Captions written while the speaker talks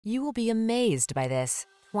You will be amazed by this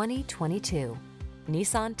 2022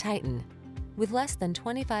 Nissan Titan. With less than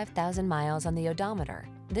 25,000 miles on the odometer,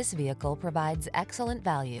 this vehicle provides excellent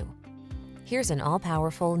value. Here's an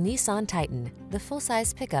all-powerful Nissan Titan, the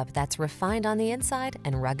full-size pickup that's refined on the inside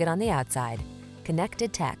and rugged on the outside.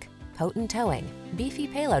 Connected tech, potent towing, beefy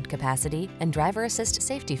payload capacity, and driver assist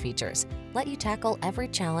safety features let you tackle every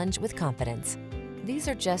challenge with confidence. These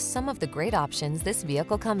are just some of the great options this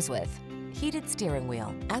vehicle comes with: heated steering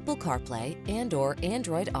wheel, Apple CarPlay and/or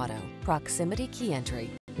Android Auto, proximity key entry,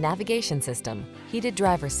 navigation system, heated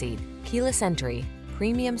driver's seat, keyless entry,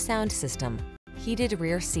 premium sound system, heated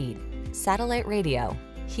rear seat, satellite radio,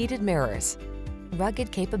 heated mirrors.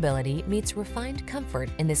 Rugged capability meets refined comfort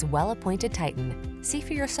in this well-appointed Titan. See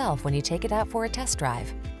for yourself when you take it out for a test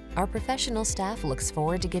drive. Our professional staff looks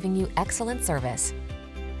forward to giving you excellent service.